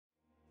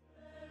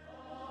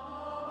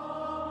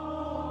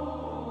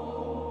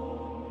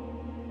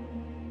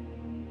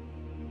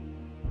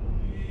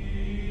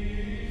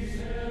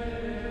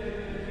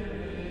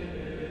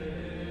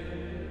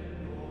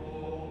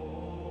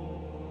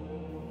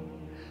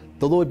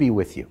The Lord be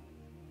with you.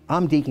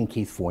 I'm Deacon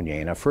Keith Fournier,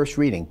 and our first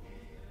reading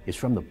is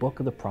from the book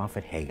of the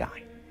prophet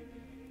Haggai.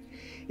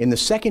 In the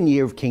second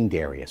year of King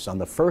Darius, on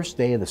the first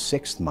day of the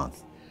 6th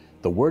month,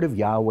 the word of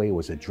Yahweh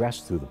was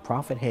addressed through the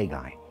prophet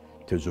Haggai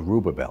to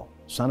Zerubbabel,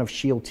 son of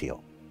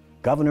Shealtiel,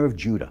 governor of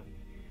Judah,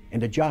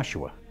 and to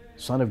Joshua,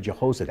 son of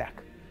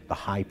Jehozadak, the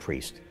high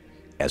priest,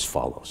 as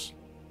follows.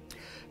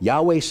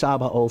 Yahweh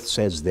Sabaoth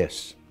says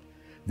this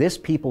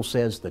people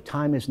says the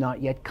time has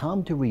not yet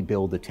come to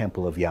rebuild the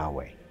temple of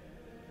Yahweh.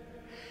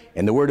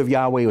 And the word of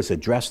Yahweh was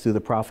addressed through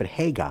the prophet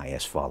Haggai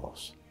as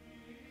follows.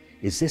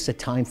 Is this a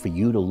time for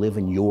you to live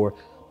in your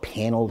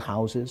paneled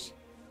houses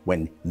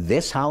when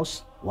this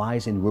house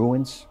lies in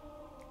ruins?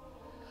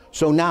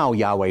 So now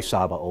Yahweh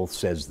Sabaoth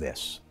says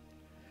this.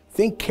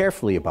 Think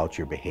carefully about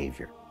your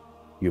behavior.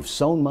 You've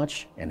sown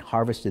much and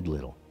harvested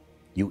little.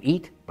 You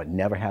eat, but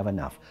never have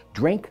enough.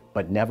 Drink,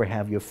 but never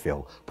have your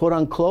fill. Put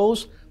on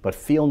clothes, but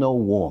feel no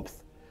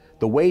warmth.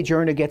 The wage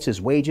earner gets his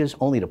wages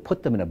only to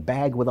put them in a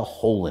bag with a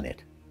hole in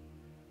it.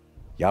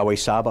 Yahweh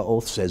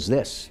Sabaoth says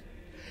this.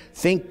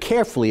 Think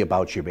carefully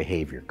about your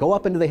behavior. Go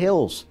up into the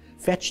hills,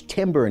 fetch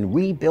timber, and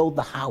rebuild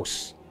the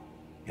house.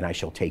 And I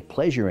shall take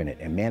pleasure in it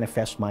and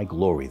manifest my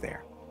glory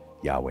there,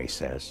 Yahweh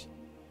says.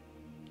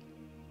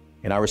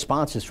 And our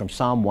response is from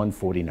Psalm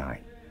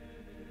 149.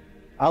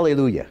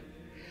 Alleluia.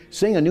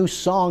 Sing a new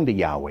song to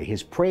Yahweh,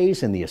 his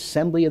praise in the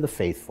assembly of the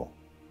faithful.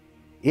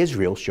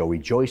 Israel shall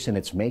rejoice in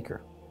its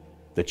maker.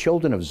 The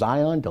children of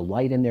Zion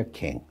delight in their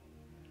king.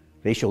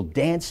 They shall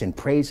dance in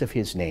praise of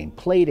his name,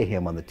 play to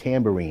him on the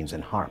tambourines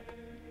and harp.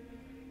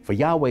 For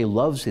Yahweh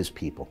loves his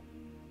people.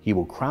 He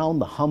will crown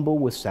the humble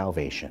with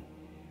salvation.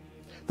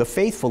 The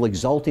faithful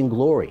exult in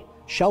glory,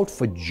 shout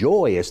for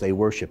joy as they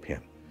worship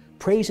him,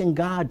 praising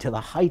God to the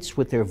heights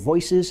with their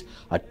voices,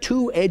 a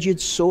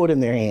two-edged sword in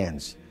their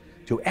hands,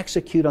 to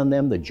execute on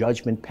them the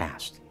judgment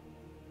passed,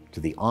 to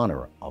the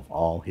honor of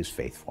all his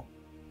faithful.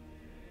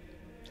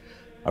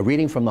 A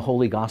reading from the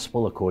Holy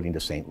Gospel according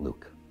to St.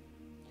 Luke.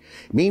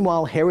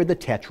 Meanwhile, Herod the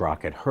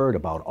Tetrarch had heard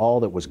about all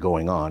that was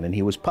going on, and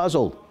he was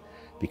puzzled,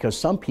 because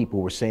some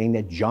people were saying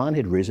that John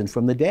had risen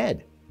from the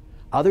dead,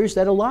 others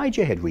that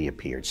Elijah had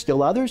reappeared,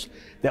 still others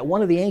that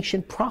one of the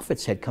ancient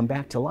prophets had come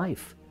back to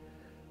life.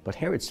 But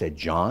Herod said,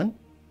 John,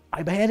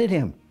 I beheaded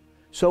him.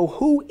 So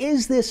who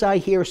is this I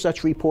hear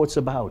such reports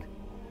about?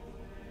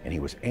 And he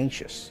was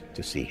anxious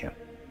to see him.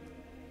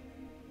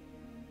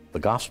 The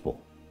Gospel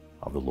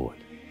of the Lord.